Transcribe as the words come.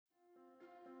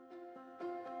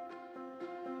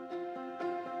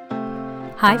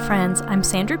Hi friends, I'm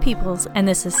Sandra Peoples, and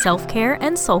this is Self-Care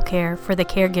and Soul Care for the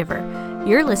Caregiver.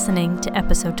 You're listening to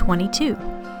episode 22.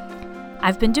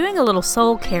 I've been doing a little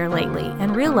soul care lately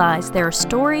and realized there are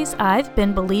stories I've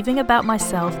been believing about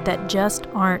myself that just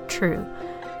aren't true.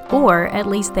 Or at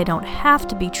least they don't have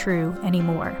to be true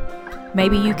anymore.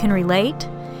 Maybe you can relate?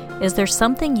 Is there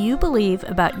something you believe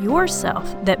about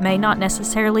yourself that may not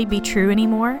necessarily be true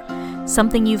anymore?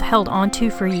 Something you've held onto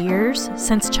for years,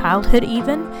 since childhood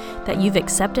even, that you've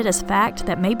accepted as fact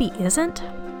that maybe isn't?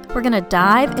 We're going to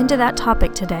dive into that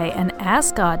topic today and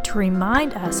ask God to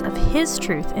remind us of His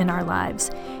truth in our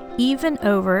lives, even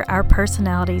over our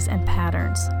personalities and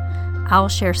patterns. I'll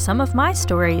share some of my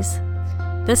stories,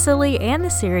 the silly and the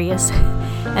serious,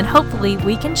 and hopefully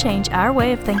we can change our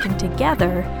way of thinking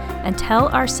together and tell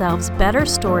ourselves better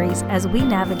stories as we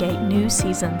navigate new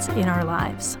seasons in our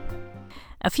lives.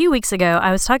 A few weeks ago,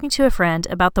 I was talking to a friend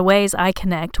about the ways I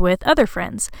connect with other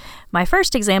friends. My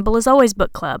first example is always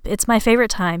book club. It's my favorite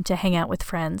time to hang out with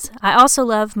friends. I also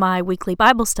love my weekly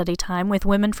Bible study time with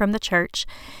women from the church.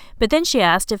 But then she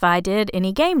asked if I did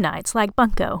any game nights like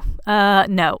Bunko.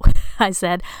 No, I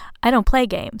said, I don't play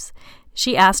games.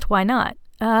 She asked why not.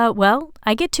 Well,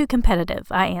 I get too competitive,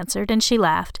 I answered, and she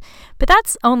laughed. But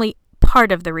that's only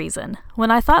part of the reason. When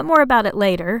I thought more about it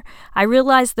later, I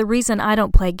realized the reason I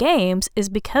don't play games is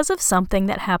because of something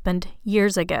that happened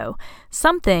years ago.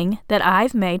 Something that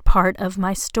I've made part of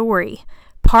my story,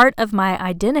 part of my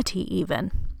identity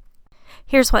even.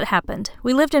 Here's what happened.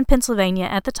 We lived in Pennsylvania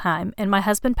at the time, and my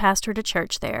husband pastored a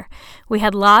church there. We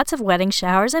had lots of wedding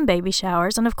showers and baby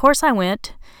showers, and of course I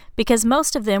went, because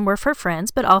most of them were for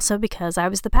friends, but also because I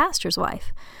was the pastor's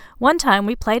wife. One time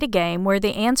we played a game where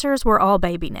the answers were all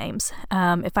baby names.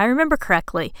 If I remember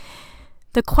correctly,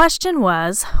 the question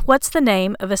was, what's the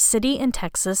name of a city in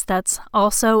Texas that's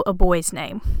also a boy's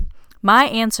name? My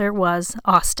answer was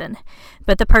Austin,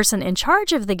 but the person in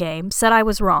charge of the game said I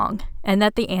was wrong, and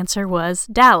that the answer was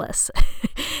Dallas.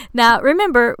 Now,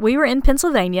 remember, we were in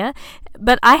Pennsylvania,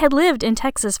 but I had lived in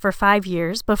Texas for 5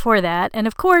 years before that, and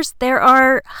of course, there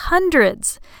are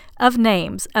hundreds of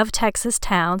names of Texas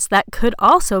towns that could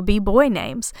also be boy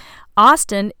names.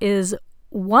 Austin is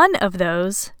one of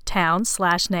those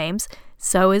towns/names,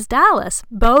 so is Dallas.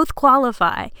 Both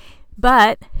qualify,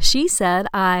 but she said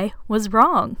I was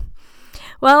wrong.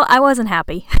 Well, I wasn't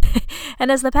happy,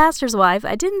 and as the pastor's wife,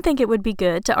 I didn't think it would be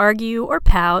good to argue or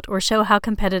pout or show how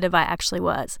competitive I actually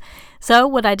was. So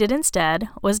what I did instead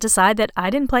was decide that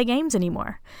I didn't play games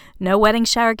anymore. No wedding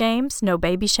shower games, no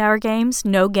baby shower games,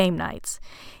 no game nights.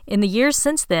 In the years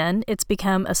since then, it's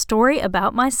become a story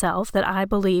about myself that I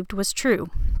believed was true.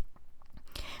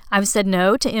 I've said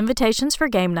no to invitations for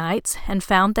game nights and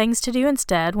found things to do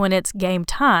instead when it's game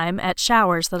time at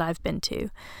showers that I've been to.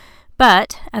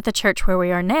 But at the church where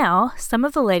we are now, some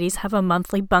of the ladies have a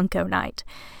monthly Bunko night.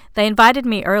 They invited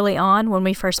me early on when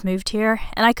we first moved here,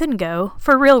 and I couldn't go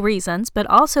for real reasons, but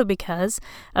also because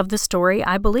of the story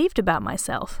I believed about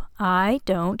myself. I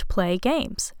don't play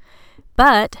games.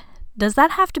 But does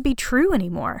that have to be true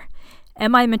anymore?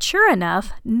 Am I mature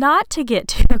enough not to get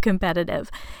too competitive?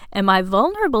 Am I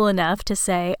vulnerable enough to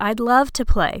say, I'd love to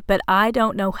play, but I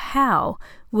don't know how?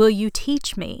 Will you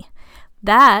teach me?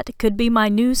 That could be my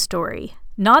new story.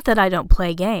 Not that I don't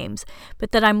play games,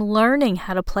 but that I'm learning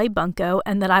how to play Bunko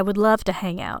and that I would love to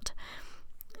hang out.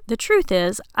 The truth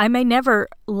is, I may never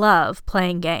love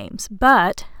playing games,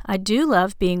 but I do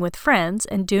love being with friends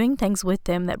and doing things with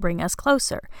them that bring us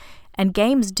closer. And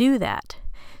games do that.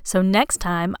 So next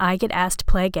time I get asked to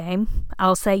play a game,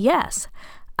 I'll say yes.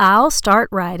 I'll start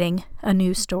writing a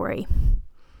new story.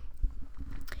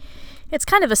 It's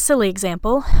kind of a silly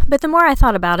example, but the more I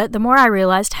thought about it, the more I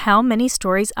realized how many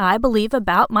stories I believe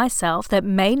about myself that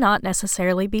may not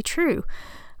necessarily be true.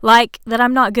 Like that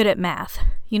I'm not good at math.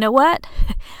 You know what?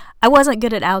 I wasn't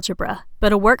good at algebra,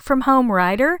 but a work-from-home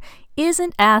writer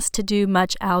isn't asked to do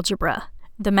much algebra.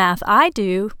 The math I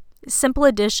do, simple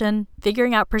addition,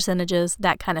 figuring out percentages,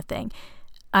 that kind of thing.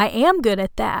 I am good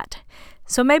at that.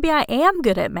 So maybe I am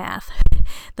good at math.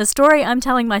 The story I'm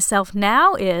telling myself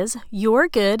now is, you're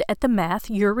good at the math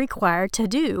you're required to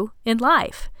do in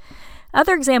life.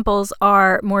 Other examples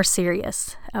are more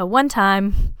serious. One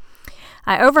time,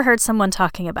 I overheard someone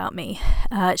talking about me.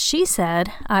 She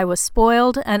said I was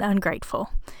spoiled and ungrateful.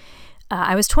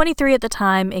 I was 23 at the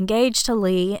time, engaged to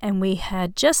Lee, and we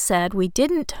had just said we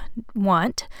didn't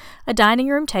want a dining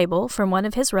room table from one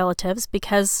of his relatives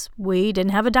because we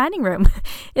didn't have a dining room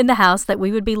in the house that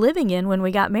we would be living in when we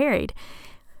got married.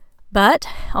 But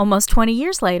almost 20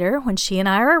 years later, when she and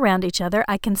I are around each other,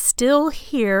 I can still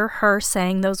hear her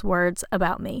saying those words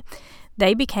about me.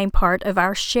 They became part of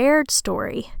our shared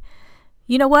story.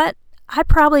 You know what? I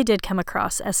probably did come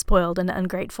across as spoiled and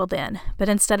ungrateful then, but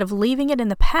instead of leaving it in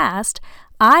the past,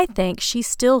 I think she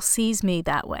still sees me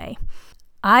that way.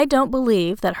 I don't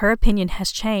believe that her opinion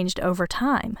has changed over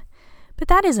time. But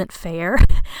that isn't fair.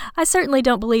 I certainly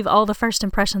don't believe all the first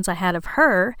impressions I had of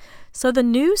her. So the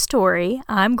new story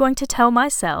I'm going to tell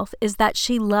myself is that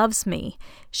she loves me,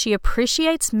 she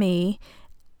appreciates me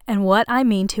and what I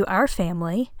mean to our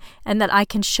family, and that I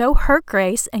can show her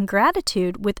grace and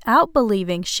gratitude without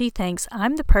believing she thinks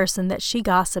I'm the person that she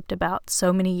gossiped about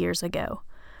so many years ago.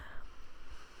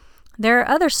 There are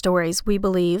other stories we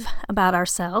believe about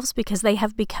ourselves because they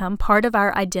have become part of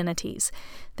our identities.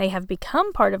 They have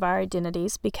become part of our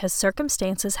identities because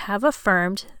circumstances have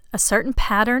affirmed a certain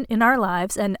pattern in our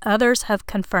lives and others have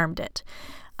confirmed it.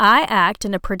 I act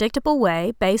in a predictable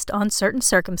way based on certain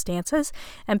circumstances,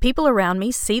 and people around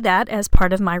me see that as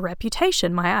part of my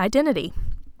reputation, my identity.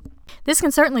 This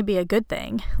can certainly be a good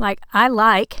thing. I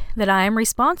like that I am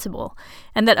responsible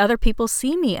and that other people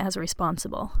see me as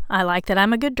responsible. I like that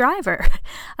I'm a good driver.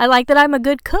 I like that I'm a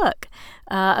good cook,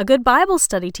 a good Bible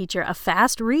study teacher, a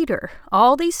fast reader.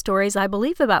 All these stories I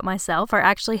believe about myself are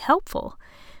actually helpful.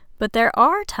 But there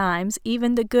are times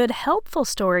even the good, helpful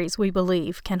stories we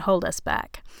believe can hold us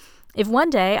back. If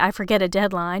one day I forget a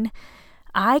deadline,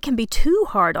 I can be too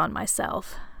hard on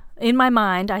myself. In my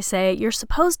mind, I say, you're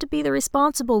supposed to be the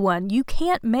responsible one. You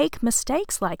can't make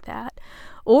mistakes like that.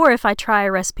 Or if I try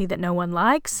a recipe that no one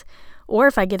likes, or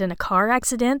if I get in a car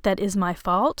accident that is my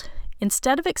fault,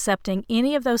 instead of accepting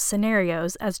any of those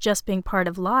scenarios as just being part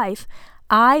of life,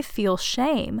 I feel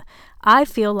shame. I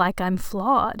feel like I'm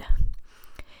flawed.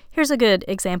 Here's a good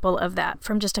example of that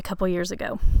from just a couple years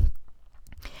ago.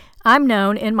 I'm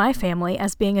known in my family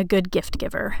as being a good gift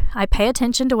giver. I pay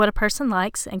attention to what a person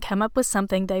likes and come up with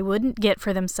something they wouldn't get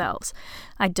for themselves.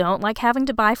 I don't like having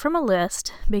to buy from a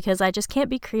list because I just can't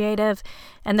be creative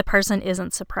and the person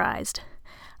isn't surprised.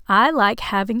 I like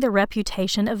having the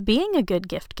reputation of being a good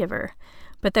gift giver.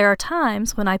 But there are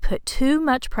times when I put too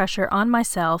much pressure on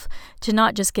myself to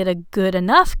not just get a good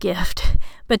enough gift,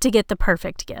 but to get the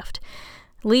perfect gift.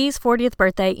 Lee's 40th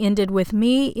birthday ended with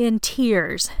me in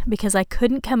tears because I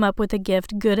couldn't come up with a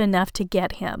gift good enough to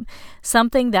get him,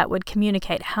 something that would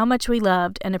communicate how much we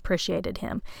loved and appreciated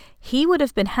him. He would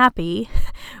have been happy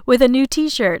with a new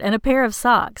t-shirt and a pair of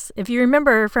socks. If you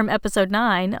remember from episode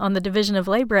 9 on the division of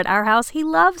labor at our house, he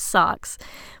loves socks.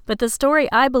 But the story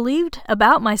I believed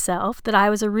about myself, that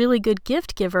I was a really good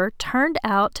gift giver, turned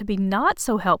out to be not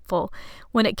so helpful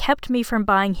when it kept me from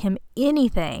buying him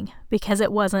anything because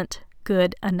it wasn't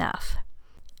good enough.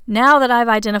 Now that I've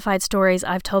identified stories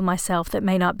I've told myself that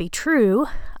may not be true,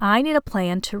 I need a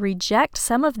plan to reject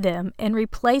some of them and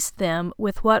replace them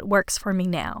with what works for me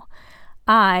now.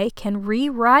 I can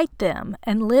rewrite them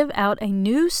and live out a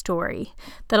new story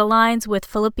that aligns with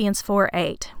Philippians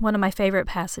 4:8, one of my favorite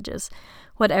passages.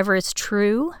 Whatever is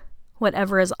true,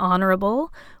 whatever is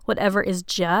honorable, whatever is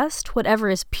just, whatever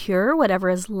is pure,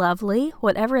 whatever is lovely,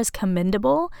 whatever is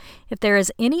commendable, if there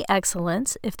is any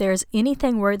excellence, if there is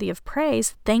anything worthy of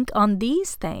praise, think on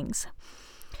these things.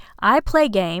 I play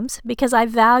games because I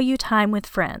value time with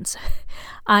friends.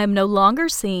 I am no longer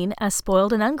seen as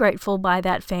spoiled and ungrateful by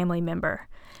that family member.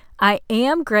 I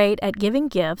am great at giving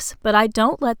gifts, but I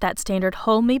don't let that standard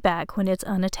hold me back when it's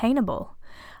unattainable.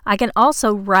 I can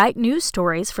also write news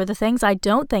stories for the things I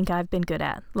don't think I've been good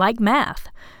at, like math,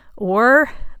 or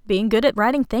being good at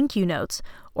writing thank you notes,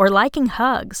 or liking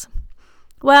hugs.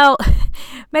 Well,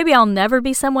 maybe I'll never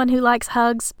be someone who likes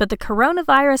hugs, but the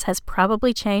coronavirus has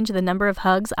probably changed the number of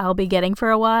hugs I'll be getting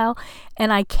for a while,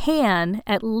 and I can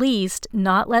at least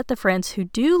not let the friends who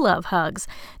do love hugs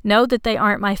know that they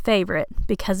aren't my favorite,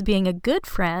 because being a good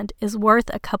friend is worth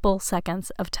a couple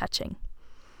seconds of touching.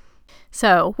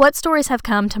 So, what stories have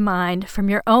come to mind from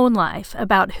your own life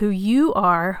about who you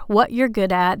are, what you're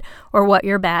good at, or what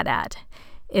you're bad at?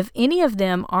 If any of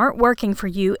them aren't working for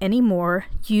you anymore,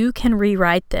 you can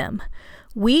rewrite them.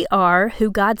 We are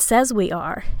who God says we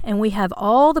are, and we have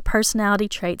all the personality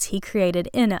traits He created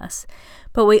in us.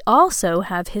 But we also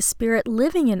have His Spirit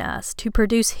living in us to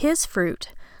produce His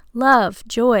fruit: love,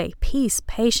 joy, peace,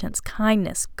 patience,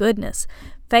 kindness, goodness,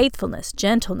 faithfulness,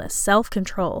 gentleness,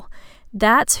 self-control.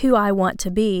 That's who I want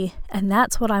to be, and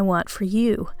that's what I want for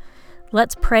you.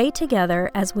 Let's pray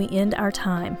together as we end our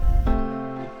time.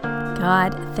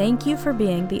 God, thank you for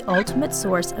being the ultimate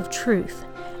source of truth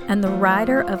and the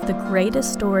writer of the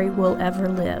greatest story we'll ever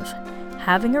live.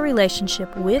 Having a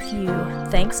relationship with you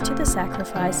thanks to the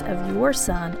sacrifice of your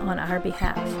Son on our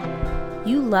behalf.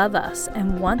 You love us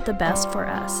and want the best for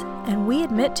us, and we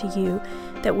admit to you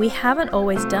that we haven't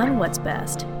always done what's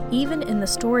best, even in the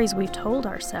stories we've told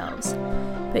ourselves.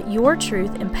 But your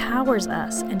truth empowers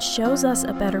us and shows us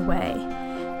a better way.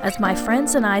 As my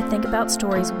friends and I think about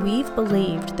stories we've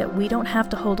believed that we don't have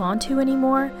to hold on to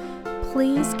anymore,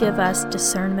 please give us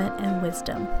discernment and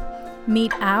wisdom.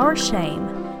 Meet our shame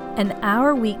and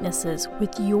our weaknesses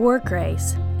with your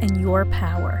grace and your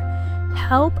power.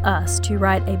 Help us to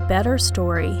write a better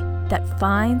story that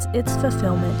finds its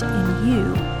fulfillment in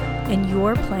you and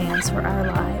your plans for our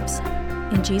lives.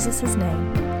 In Jesus'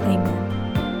 name,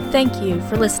 amen. Thank you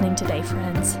for listening today,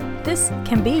 friends. This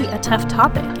can be a tough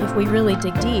topic if we really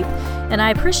dig deep, and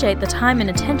I appreciate the time and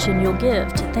attention you'll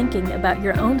give to thinking about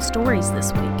your own stories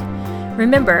this week.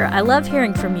 Remember, I love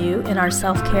hearing from you in our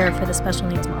Self-Care for the Special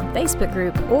Needs Mom Facebook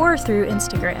group or through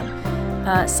Instagram.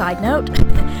 Side note,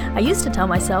 I used to tell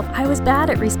myself I was bad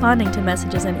at responding to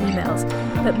messages and emails,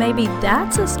 but maybe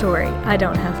that's a story I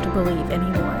don't have to believe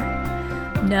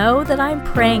anymore. Know that I'm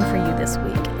praying for you this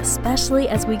week, especially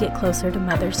as we get closer to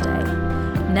Mother's Day.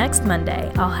 Next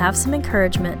Monday, I'll have some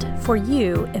encouragement for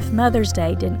you if Mother's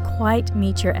Day didn't quite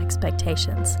meet your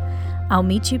expectations. I'll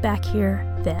meet you back here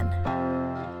then.